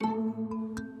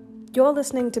You're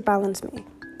listening to Balance Me,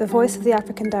 the voice of the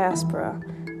African diaspora.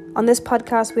 On this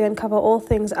podcast, we uncover all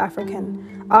things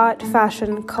African: art,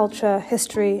 fashion, culture,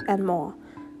 history, and more.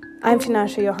 I'm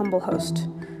Tinashe, your humble host.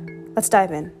 Let's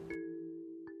dive in.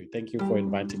 Thank you for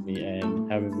inviting me and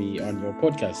having me on your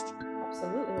podcast.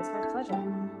 Absolutely, it's my pleasure.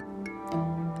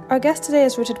 Our guest today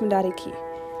is Richard Mudariki,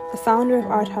 the founder of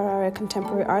Art Harare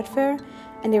Contemporary Art Fair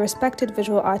and a respected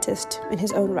visual artist in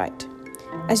his own right.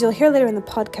 As you'll hear later in the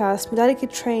podcast,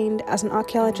 Mudariki trained as an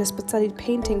archaeologist but studied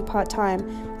painting part-time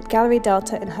at Gallery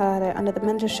Delta in Harare under the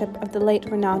mentorship of the late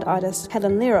renowned artist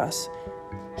Helen Liros.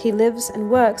 He lives and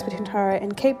works between Harare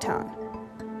and Cape Town.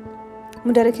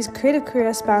 Mudariki's creative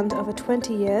career spanned over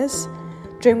 20 years,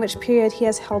 during which period he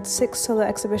has held 6 solo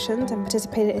exhibitions and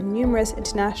participated in numerous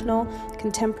international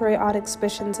contemporary art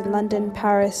exhibitions in London,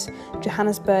 Paris,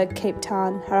 Johannesburg, Cape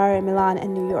Town, Harare, Milan,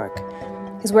 and New York.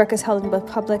 His work is held in both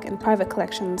public and private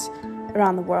collections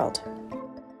around the world.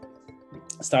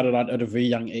 Started out at a very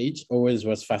young age, always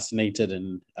was fascinated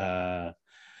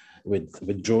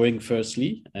with drawing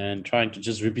firstly and trying to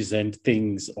just represent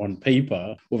things on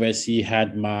paper. Obviously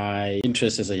had my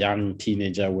interest as a young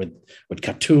teenager with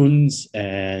cartoons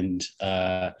and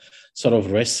sort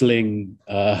of wrestling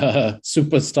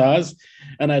superstars.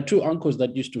 And I had 2 uncles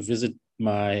that used to visit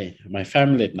my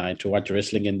family at night to watch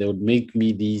wrestling, and they would make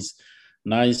me these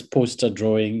nice poster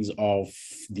drawings of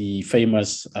the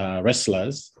famous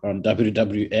wrestlers on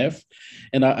WWF.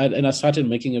 And I started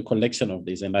making a collection of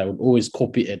these, and I would always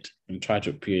copy it and try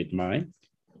to create mine.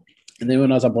 And then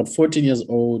when I was about 14 years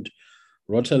old,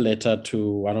 wrote a letter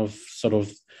to one of sort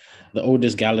of the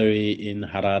oldest gallery in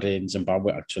Harare, in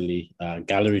Zimbabwe, actually,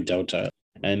 Gallery Delta.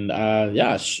 And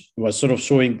was sort of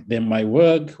showing them my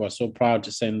work, was so proud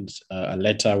to send a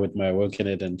letter with my work in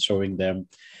it and showing them.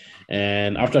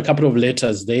 And after a couple of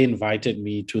letters, they invited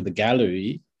me to the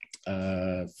gallery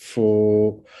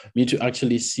for me to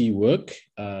actually see work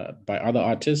by other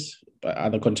artists, by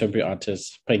other contemporary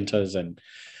artists, painters, and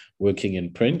working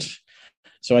in print.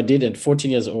 So I did at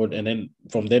 14 years old. And then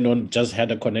from then on, just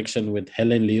had a connection with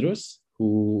Helen Liros,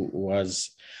 who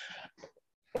was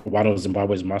one of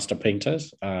Zimbabwe's master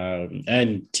painters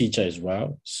and teacher as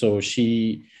well. So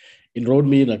she enrolled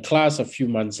me in a class a few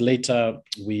months later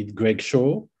with Greg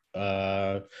Shaw,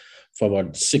 for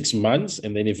about 6 months,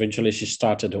 and then eventually she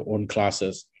started her own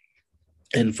classes.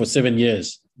 And for 7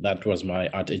 years, that was my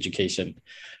art education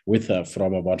with her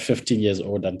from about 15 years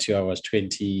old until I was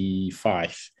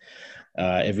 25.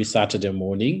 Every Saturday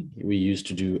morning, we used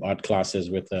to do art classes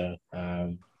with her.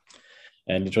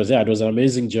 And it was an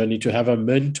amazing journey to have a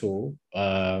mentor,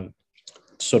 that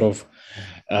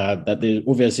they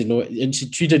obviously know, and she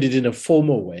treated it in a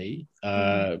formal way.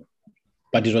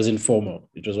 But it was informal.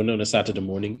 It was only on a Saturday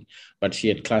morning, but she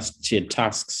had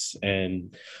tasks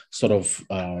and sort of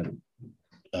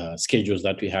schedules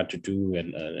that we had to do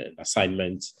and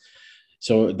assignments.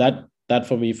 So that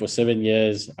for me, for 7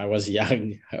 years, I was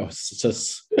young. I was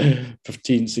just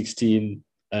 15, 16.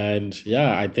 And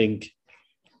I think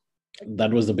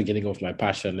that was the beginning of my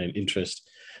passion and interest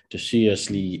to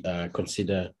seriously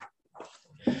consider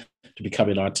to become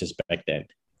an artist back then.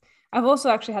 I've also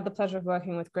actually had the pleasure of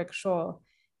working with Greg Shaw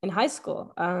in high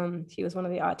school. He was one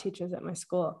of the art teachers at my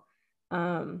school.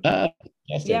 So it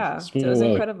was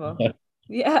incredible.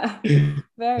 Yeah,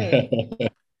 very.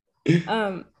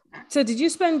 So did you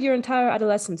spend your entire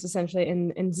adolescence essentially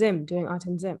in Zim, doing art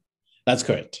in Zim? That's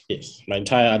correct, yes. My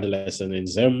entire adolescence in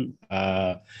Zim.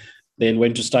 Then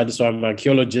went to study, so I'm an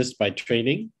archaeologist by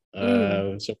training.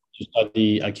 So to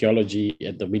study archaeology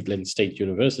at the Midland State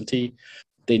University.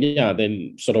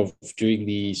 Then sort of during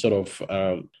the sort of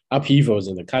upheavals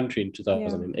in the country in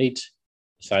 2008,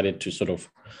 decided to sort of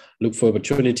look for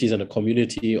opportunities in a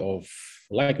community of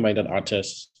like-minded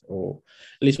artists, or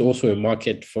at least also a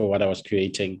market for what I was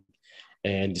creating,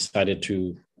 and decided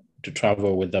to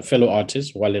travel with a fellow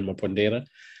artist, Walen Mapondera,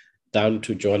 down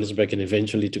to Johannesburg and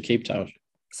eventually to Cape Town.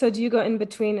 So do you go in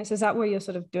between? So is that what you're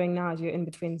sort of doing now? You're in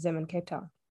between Zim and Cape Town?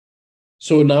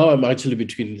 So now I'm actually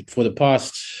between, for the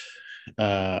past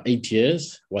 8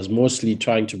 years, was mostly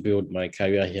trying to build my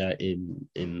career here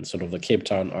in sort of the Cape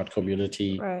Town art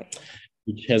community, right,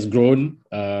 which has grown.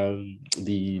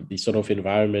 The sort of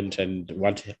environment and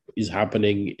what is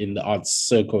happening in the arts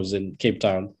circles in Cape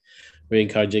Town. We're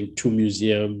encouraging 2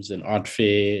 museums, an art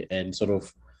fair, and sort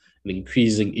of an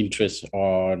increasing interest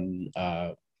on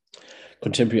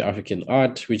contemporary African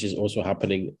art, which is also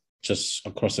happening just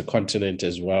across the continent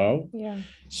as well. Yeah.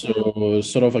 So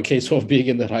sort of a case of being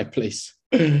in the right place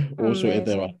also at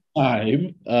the right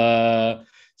time.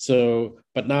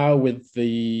 But now with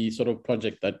the sort of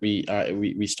project that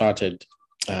we started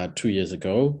 2 years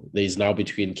ago. He's now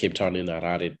between Cape Town and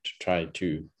Harare to try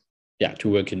to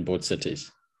work in both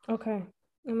cities. Okay,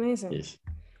 amazing. Yes.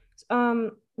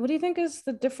 What do you think is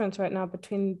the difference right now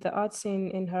between the art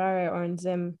scene in Harare or in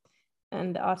Zim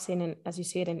and the art scene as you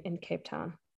see it in Cape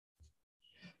Town?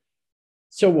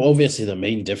 So obviously the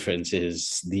main difference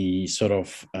is the sort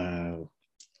of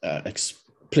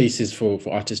places for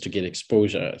artists to get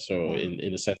exposure. So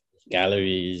in a sense,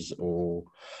 galleries or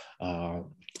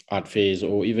art fairs,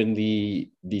 or even the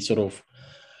sort of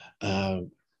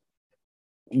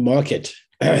market,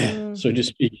 so to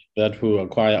speak, that will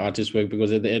acquire artists' work,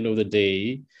 because at the end of the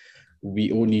day,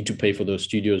 we all need to pay for those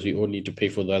studios. We all need to pay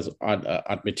for those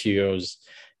art materials,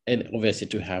 and obviously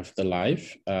to have the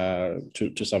life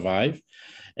to survive.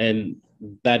 And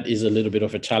that is a little bit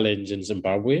of a challenge in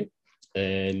Zimbabwe.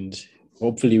 And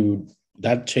hopefully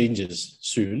that changes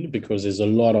soon, because there's a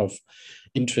lot of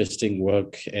interesting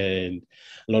work and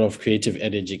a lot of creative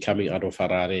energy coming out of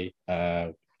Harare,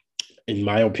 in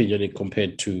my opinion,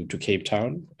 compared to Cape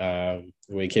Town,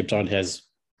 where Cape Town has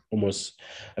almost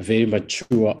a very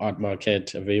mature art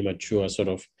market, a very mature sort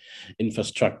of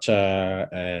infrastructure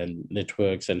and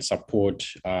networks and support,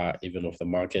 even of the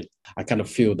market. I kind of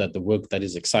feel that the work that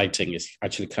is exciting is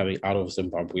actually coming out of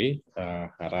Zimbabwe,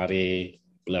 Harare,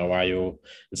 Bulawayo,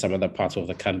 and some other parts of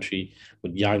the country,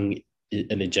 with young,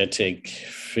 energetic,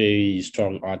 very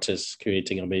strong artists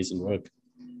creating amazing work.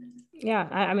 Yeah,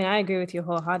 I mean, I agree with you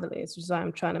wholeheartedly. It's just why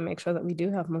I'm trying to make sure that we do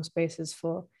have more spaces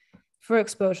for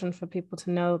exposure and for people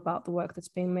to know about the work that's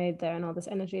being made there and all this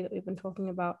energy that we've been talking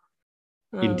about.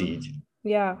 Indeed.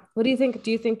 Yeah. What do you think?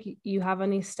 Do you think you have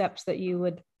any steps that you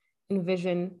would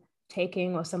envision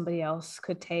taking, or somebody else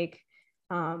could take,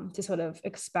 to sort of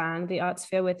expand the art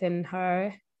sphere within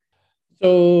Harare?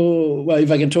 So, well,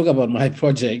 if I can talk about my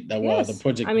project, yes. the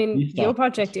project. I mean, your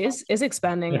project is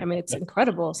expanding. I mean, it's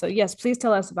incredible. So yes, please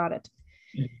tell us about it.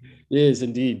 Yes,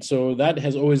 indeed. So that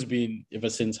has always been, ever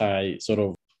since I sort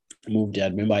of moved there. I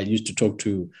remember I used to talk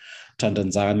to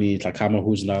Tandanzani Takama,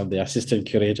 who's now the assistant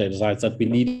curator, and decided that we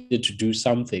needed to do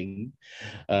something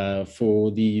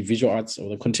for the visual arts or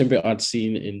the contemporary art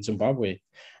scene in Zimbabwe.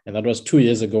 And that was 2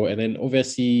 years ago. And then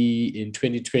obviously in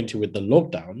 2020, with the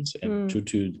lockdowns and due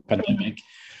to the pandemic,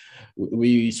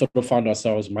 we sort of found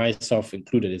ourselves, myself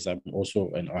included, as I'm also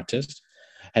an artist,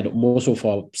 had most of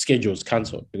our schedules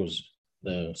cancelled because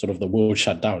the world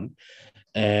shut down.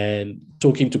 And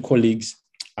talking to colleagues,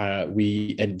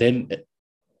 and then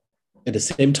at the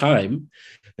same time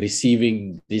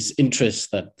receiving this interest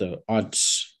that the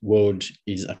arts world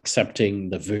is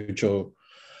accepting the virtual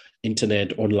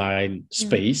internet online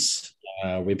space,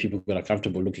 where people are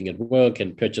comfortable looking at work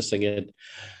and purchasing it,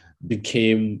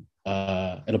 became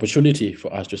an opportunity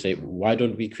for us to say, why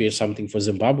don't we create something for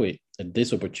Zimbabwe at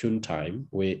this opportune time,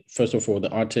 where, first of all,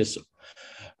 the artists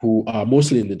who are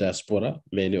mostly in the diaspora,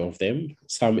 many of them,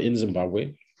 some in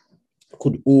Zimbabwe,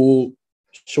 could all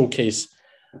showcase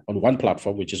on one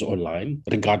platform, which is online,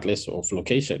 regardless of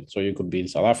location. So you could be in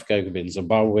South Africa, you could be in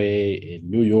Zimbabwe, in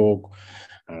New York,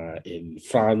 in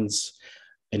France,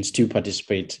 and still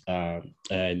participate.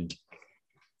 And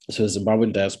so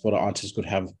Zimbabwean diaspora artists could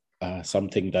have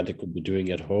something that they could be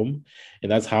doing at home.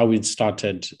 And that's how we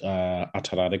started at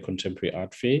Harare Contemporary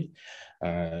Art Fair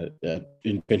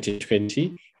in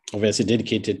 2020, obviously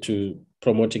dedicated to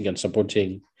promoting and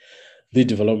supporting the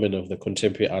development of the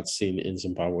contemporary art scene in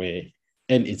Zimbabwe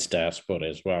and its diaspora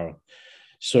as well.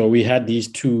 So we had these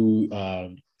two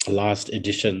last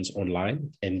editions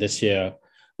online, and this year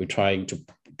we're trying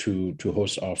to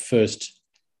host our first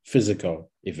physical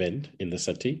event in the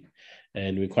city,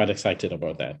 and we're quite excited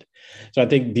about that. So I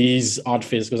think these art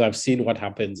fairs, because I've seen what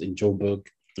happens in Joburg,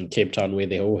 in Cape Town, where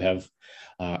they all have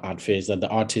art fairs that the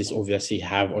artists obviously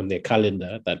have on their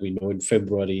calendar, that we know in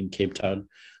February in Cape Town,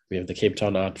 we have the Cape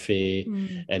Town Art Fair,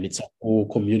 and it's a whole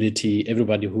community.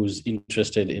 Everybody who's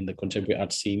interested in the contemporary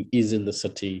art scene is in the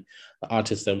city, the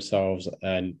artists themselves,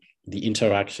 and the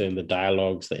interaction, the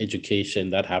dialogues, the education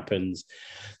that happens.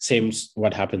 Same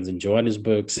what happens in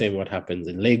Johannesburg, same what happens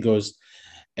in Lagos.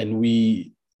 And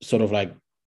we sort of like,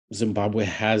 Zimbabwe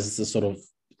has the sort of,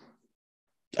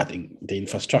 I think, the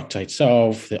infrastructure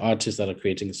itself, the artists that are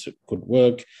creating good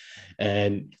work,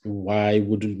 and why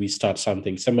wouldn't we start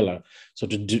something similar? So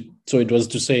it was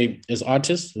to say, as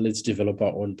artists, let's develop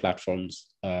our own platforms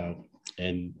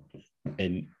and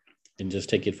just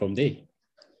take it from there.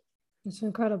 That's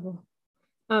incredible.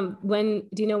 Do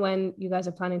you know when you guys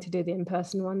are planning to do the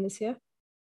in-person one this year?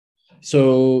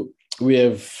 So we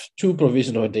have two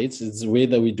provisional dates. It's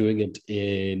whether we're doing it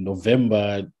in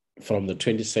November, from the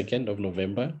 22nd of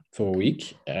November for a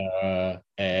week,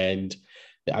 and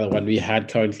The other one we had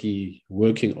currently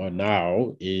working on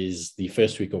now is the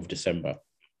first week of December.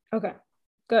 Okay,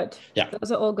 good. Yeah.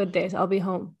 Those are all good days. I'll be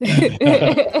home.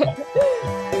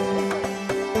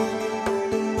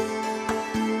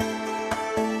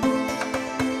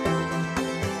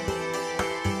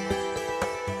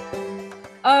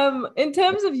 In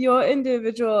terms of your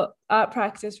individual art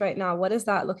practice right now, what is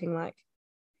that looking like?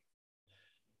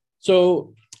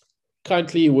 So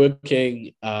currently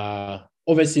working,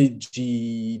 obviously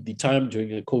the time during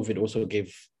the COVID also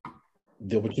gave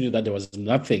the opportunity that there was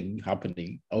nothing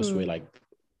happening elsewhere, like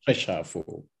pressure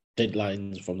for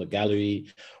deadlines from the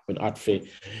gallery when art fair,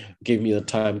 gave me the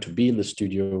time to be in the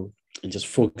studio and just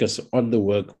focus on the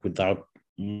work without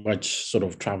much sort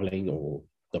of traveling or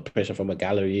the pressure from a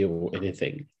gallery or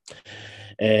anything.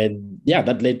 And yeah,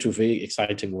 that led to very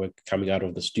exciting work coming out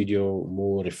of the studio,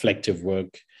 more reflective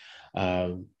work.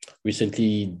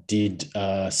 Recently did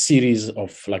a series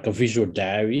of like a visual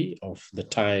diary of the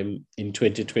time in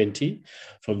 2020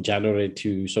 from January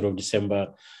to sort of December,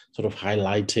 sort of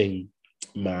highlighting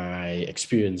my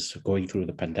experience going through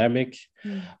the pandemic.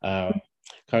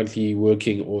 Currently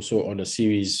working also on a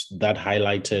series that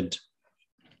highlighted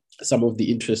some of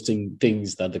the interesting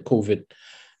things that the COVID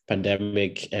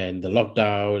pandemic and the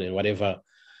lockdown and whatever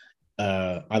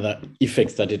other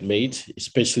effects that it made,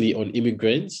 especially on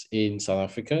immigrants in South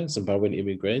Africa, Zimbabwean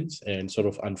immigrants, and sort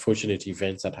of unfortunate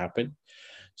events that happened.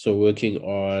 So working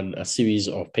on a series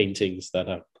of paintings that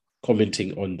are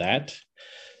commenting on that.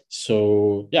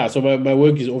 So yeah, so my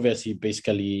work is obviously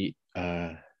basically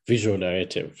visual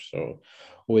narrative. So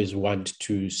always want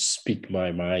to speak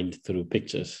my mind through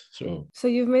pictures. So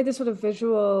you've made this sort of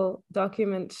visual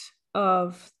document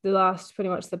of the last, pretty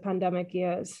much the pandemic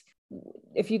years.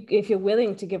 If you're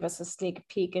willing to give us a sneak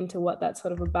peek into what that's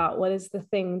sort of about, what is the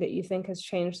thing that you think has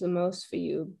changed the most for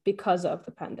you because of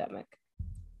the pandemic?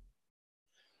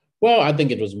 Well, I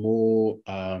think it was more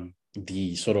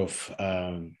the sort of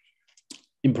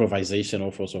improvisation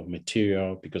of also of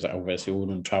material, because I obviously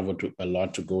wouldn't travel a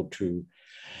lot to go to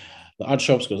the art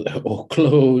shops because they're all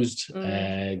closed,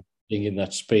 and being in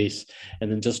that space,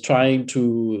 and then just trying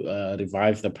to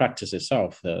revive the practice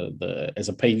itself. As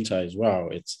a painter as well,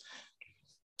 it's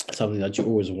something that you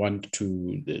always want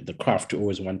to, the craft you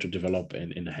always want to develop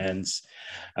and enhance,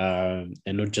 and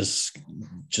not just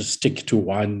stick to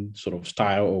one sort of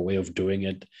style or way of doing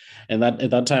it. And that at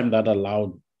that time that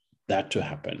allowed that to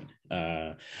happen.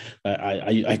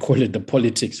 I call it the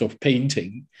politics of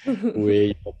painting, where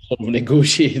you sort of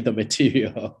negotiate the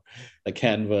material, the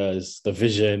canvas, the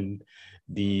vision,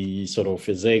 the sort of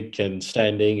physique and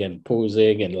standing and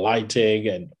posing and lighting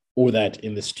and all that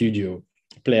in the studio,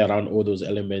 play around all those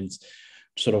elements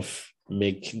to sort of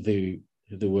make the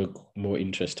work more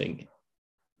interesting.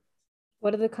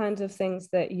 What are the kinds of things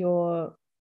that your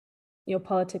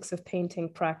politics of painting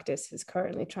practice is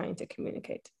currently trying to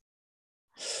communicate?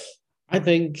 I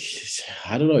think,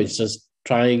 I don't know, it's just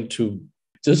trying to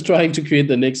create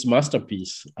the next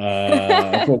masterpiece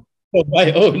for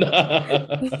my own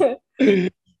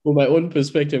from my own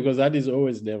perspective, because that is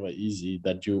always never easy,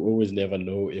 that you always never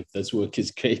know if this work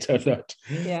is great or not.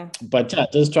 Yeah. But yeah,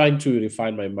 just trying to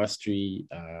refine my mastery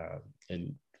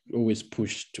and always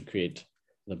push to create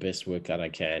the best work that I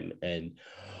can, and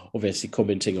obviously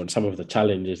commenting on some of the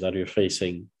challenges that we're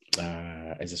facing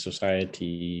as a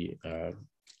society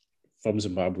from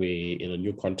Zimbabwe in a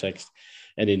new context,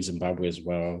 and in Zimbabwe as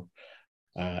well,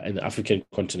 and the African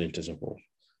continent as a whole.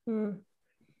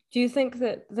 Do you think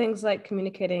that things like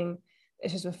communicating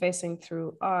issues we're facing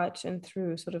through art and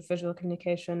through sort of visual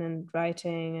communication and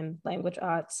writing and language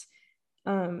arts,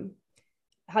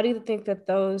 how do you think that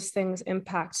those things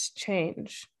impact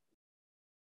change?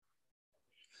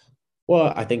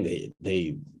 Well, I think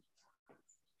they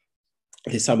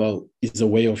somehow is a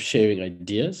way of sharing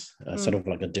ideas, sort of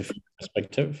like a different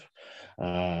perspective.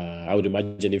 I would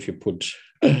imagine if you put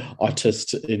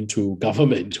artists into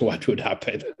government, what would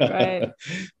happen? Right.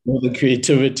 The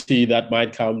creativity that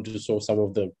might come to solve some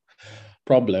of the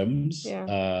problems,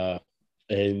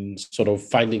 and sort of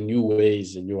finding new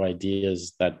ways and new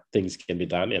ideas that things can be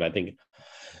done. And I think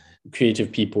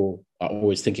creative people are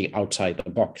always thinking outside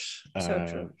the box. So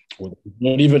true.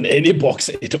 Not even any box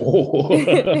at all.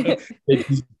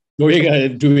 Going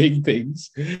and doing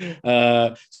things.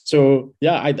 So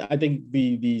yeah, I think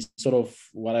the sort of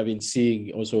what I've been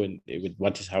seeing also with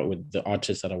the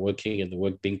artists that are working and the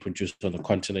work being produced on the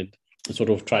continent,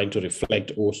 sort of trying to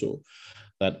reflect also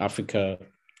that Africa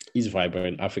is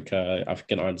vibrant.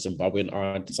 African art, Zimbabwean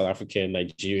art, South African,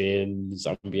 Nigerian,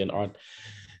 Zambian art.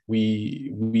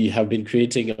 We have been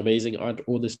creating amazing art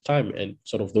all this time, and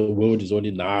sort of the world is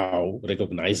only now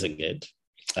recognizing it.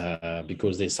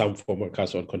 because there's some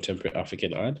focus on contemporary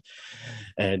African art.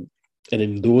 And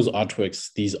in those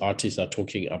artworks, these artists are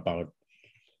talking about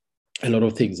a lot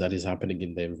of things that is happening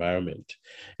in the environment.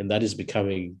 And that is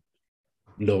becoming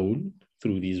known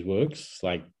through these works.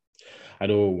 Like, I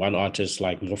know one artist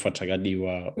like Mofa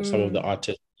Tagadiwa, or some of the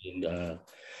artists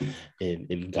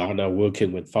in Ghana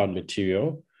working with found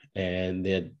material, and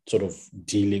they're sort of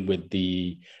dealing with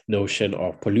the notion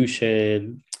of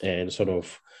pollution and sort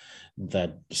of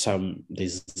that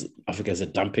Africa is a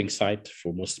dumping site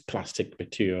for most plastic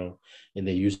material, and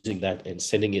they're using that and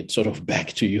sending it sort of back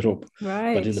to Europe,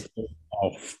 right, but in the form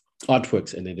of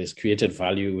artworks, and it has created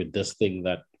value with this thing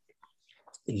that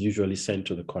is usually sent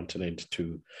to the continent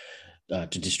to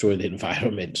destroy the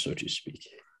environment, so to speak.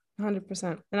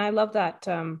 100%. And I love that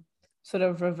sort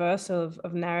of reversal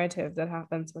of narrative that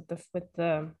happens with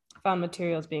the found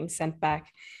materials being sent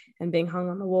back and being hung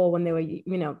on the wall when they were,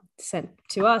 sent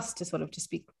to us to sort of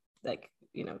just be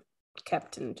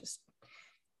kept and just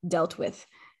dealt with.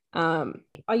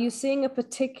 Are you seeing a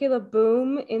particular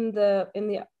boom in the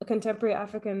contemporary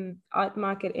African art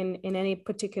market in any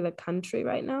particular country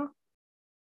right now?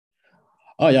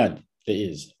 Oh yeah, there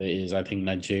is. I think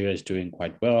Nigeria is doing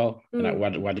quite well. And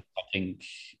what I think,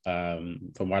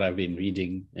 from what I've been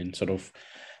reading and sort of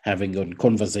having a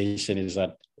conversation, is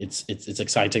that it's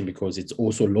exciting because it's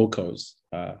also locals,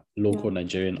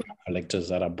 Nigerian collectors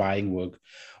that are buying work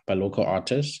by local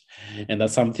artists. And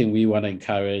that's something we want to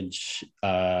encourage,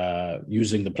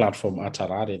 using the platform Art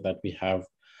Harare that we have.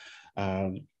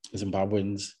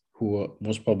 Zimbabweans who are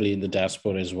most probably in the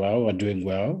diaspora as well are doing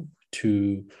well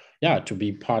to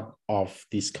be part of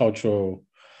this cultural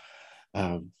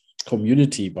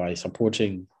community by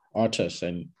supporting artists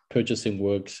and purchasing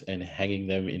works and hanging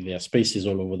them in their spaces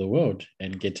all over the world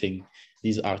and getting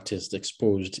these artists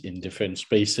exposed in different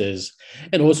spaces,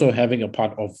 and also having a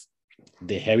part of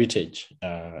their heritage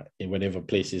in whatever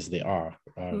places they are.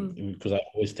 Because I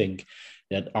always think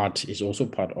that art is also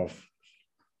part of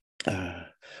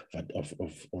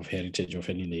heritage of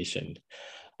any nation.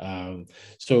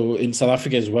 So in South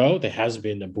Africa as well, there has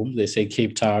been a boom. They say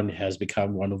Cape Town has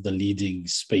become one of the leading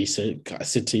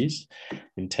cities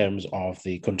in terms of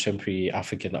the contemporary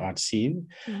African art scene.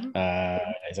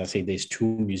 As I say, there's 2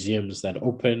 museums that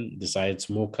open,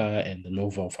 besides MOCA and the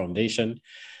Nova Foundation,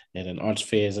 and then art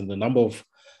fairs and the number of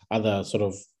other sort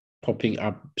of popping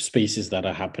up spaces that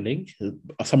are happening.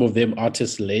 Some of them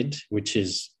artist-led, which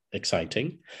is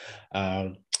exciting.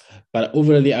 But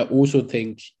overall, I also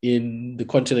think in the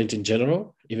continent in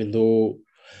general, even though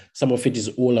some of it is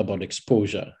all about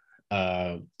exposure,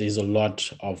 there's a lot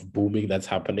of booming that's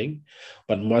happening,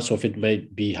 but much of it may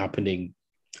be happening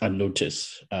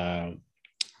unnoticed,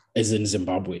 as in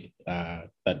Zimbabwe,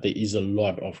 that there is a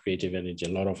lot of creative energy, a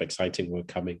lot of exciting work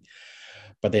coming,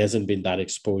 but there hasn't been that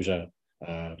exposure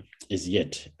as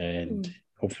yet, and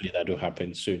hopefully that will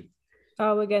happen soon.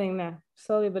 Oh, we're getting there.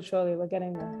 Slowly but surely, we're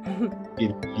getting there.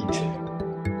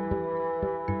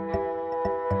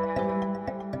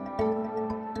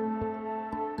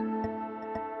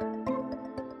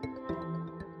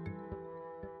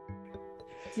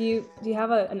 Do you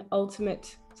have an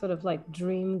ultimate sort of like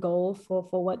dream goal for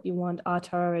what you want Art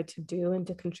Harare to do and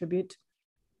to contribute?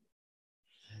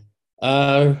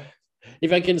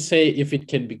 If I can say, if it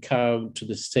can become to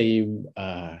the same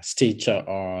stature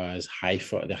or as high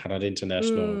for the Harare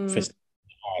International Festival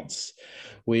of Arts,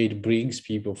 where it brings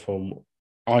people from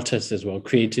artists as well,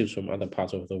 creatives from other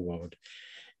parts of the world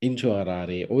into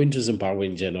Harare or into Zimbabwe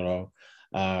in general,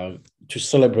 to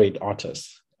celebrate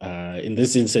artists. In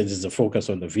this instance, it's a focus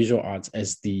on the visual arts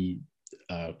as the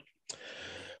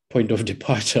point of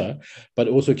departure, but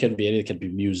also can be anything. It can be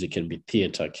music, can be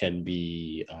theater, can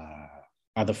be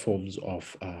other forms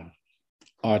of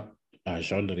art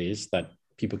genres that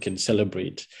people can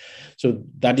celebrate. So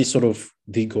that is sort of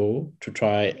the goal, to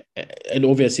try, and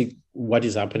obviously what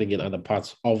is happening in other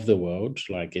parts of the world,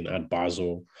 like in Art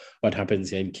Basel, what happens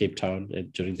here in Cape Town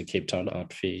during the Cape Town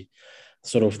Art Fair,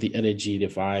 sort of the energy, the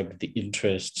vibe, the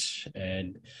interest,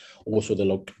 and also the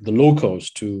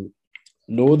locals to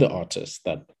know the artists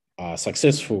that are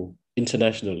successful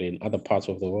internationally in other parts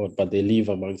of the world, but they live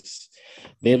amongst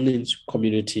their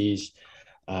communities,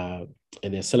 and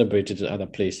they're celebrated in other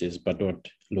places, but not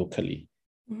locally.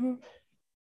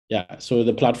 Yeah, so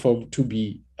the platform to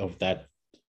be of that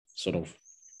sort of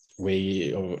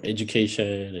way of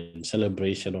education and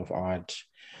celebration of art,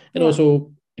 and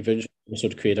also eventually also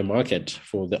to create a market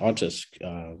for the artists,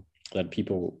 that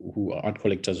people who are art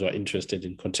collectors who are interested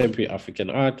in contemporary African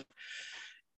art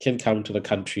can come to the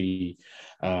country,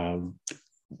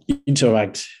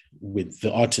 interact with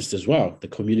the artist as well, the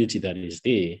community that is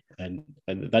there. And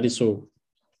that is so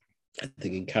I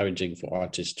think encouraging for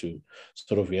artists to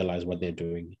sort of realize what they're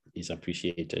doing is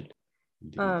appreciated.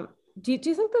 Do you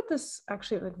think that this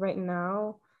actually, like right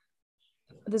now,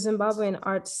 the Zimbabwean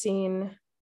art scene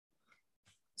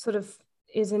sort of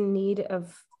is in need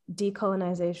of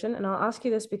decolonization? And I'll ask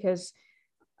you this because,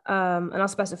 and I'll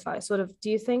specify, sort of, do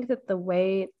you think that the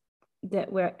way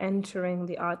that we're entering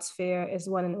the art sphere is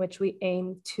one in which we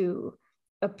aim to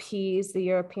appease the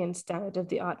European standard of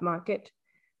the art market?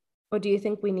 Or do you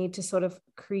think we need to sort of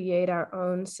create our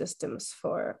own systems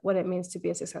for what it means to be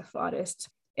a successful artist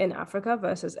in Africa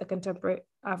versus a contemporary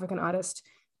African artist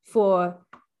for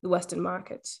the Western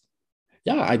markets?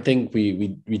 Yeah, I think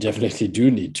we definitely do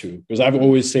need to, because I've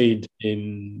always said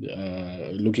in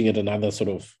looking at another sort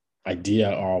of idea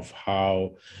of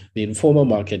how the informal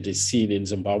market is seen in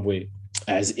Zimbabwe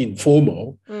as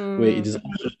informal, where it is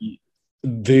actually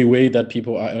the way that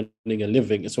people are earning a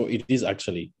living. So it is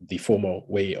actually the formal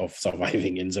way of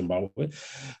surviving in Zimbabwe.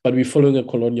 But we're following a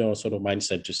colonial sort of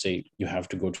mindset to say you have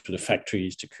to go to the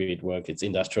factories to create work. It's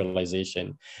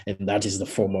industrialization. And that is the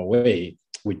formal way,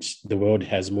 which the world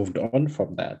has moved on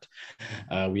from that.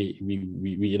 We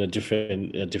in a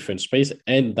different space.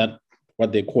 And that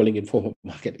what they're calling informal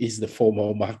market is the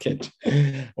formal market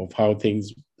of how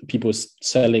people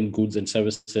selling goods and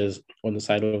services on the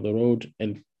side of the road.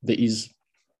 And there is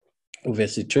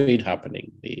obviously trade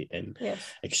happening and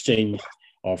exchange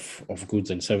of goods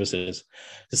and services.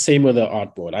 The same with the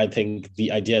art board. I think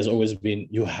the idea has always been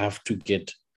you have to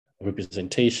get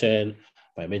representation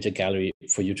by a major gallery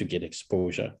for you to get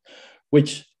exposure,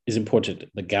 which is important.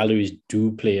 The galleries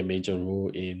do play a major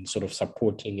role in sort of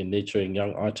supporting and nurturing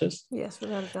young artists. Yes,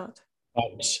 without a doubt.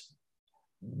 But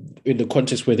in the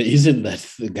context where there isn't that,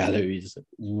 the galleries,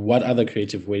 what other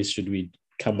creative ways should we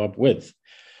come up with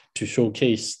to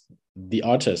showcase the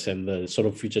artists and the sort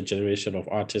of future generation of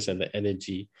artists and the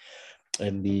energy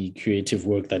and the creative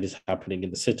work that is happening in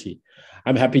the city?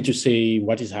 I'm happy to say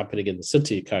what is happening in the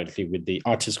city currently with the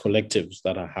artist collectives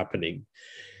that are happening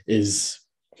is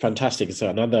fantastic. It's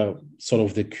another sort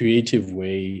of the creative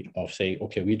way of saying,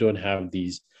 okay, we don't have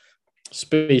these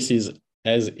spaces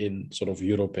as in sort of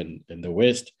Europe and the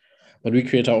West, but we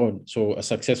create our own. So a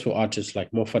successful artist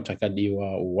like Moffat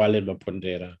Takadiwa, Wale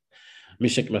Mapondera,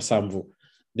 Mishek Masamvu,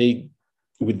 they,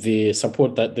 with the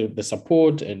support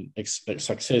and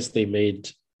success they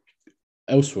made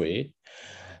elsewhere,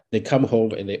 they come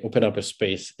home and they open up a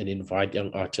space and invite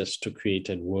young artists to create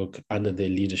and work under their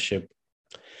leadership.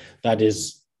 That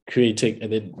is creating,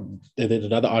 and then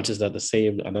another artist that the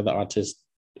same, another artist,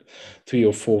 3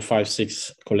 or 4, 5,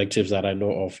 6 collectives that I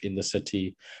know of in the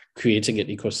city, creating an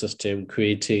ecosystem,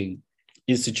 creating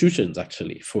institutions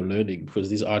actually for learning, because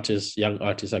these artists, young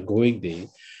artists, are going there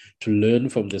to learn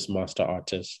from this master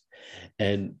artist.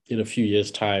 And in a few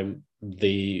years' time,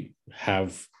 they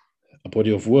have a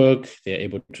body of work, they're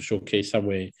able to showcase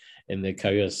somewhere, and their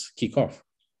careers kick off.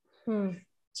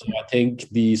 So I think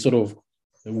the sort of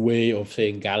way of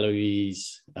saying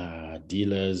galleries,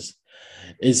 dealers,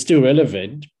 is still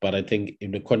relevant, but I think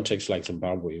in a context like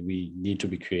Zimbabwe, we need to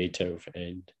be creative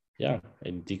and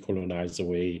decolonize the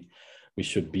way we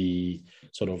should be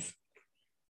sort of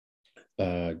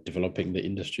developing the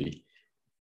industry.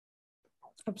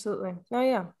 Absolutely. Oh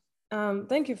yeah.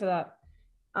 Thank you for that.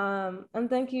 And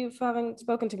thank you for having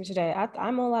spoken to me today.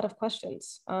 I'm all out of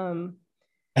questions.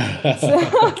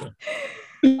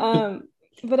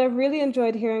 But I really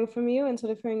enjoyed hearing from you and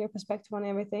sort of hearing your perspective on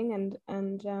everything,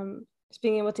 and just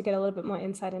being able to get a little bit more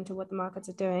insight into what the markets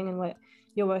are doing and what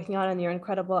you're working on and your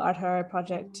incredible Art Harare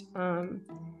project, and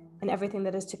everything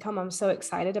that is to come. I'm so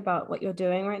excited about what you're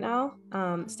doing right now.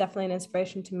 It's definitely an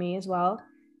inspiration to me as well.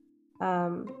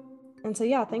 And so,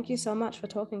 yeah, thank you so much for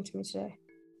talking to me today.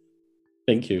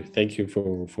 Thank you. Thank you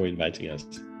for inviting us.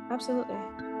 Absolutely.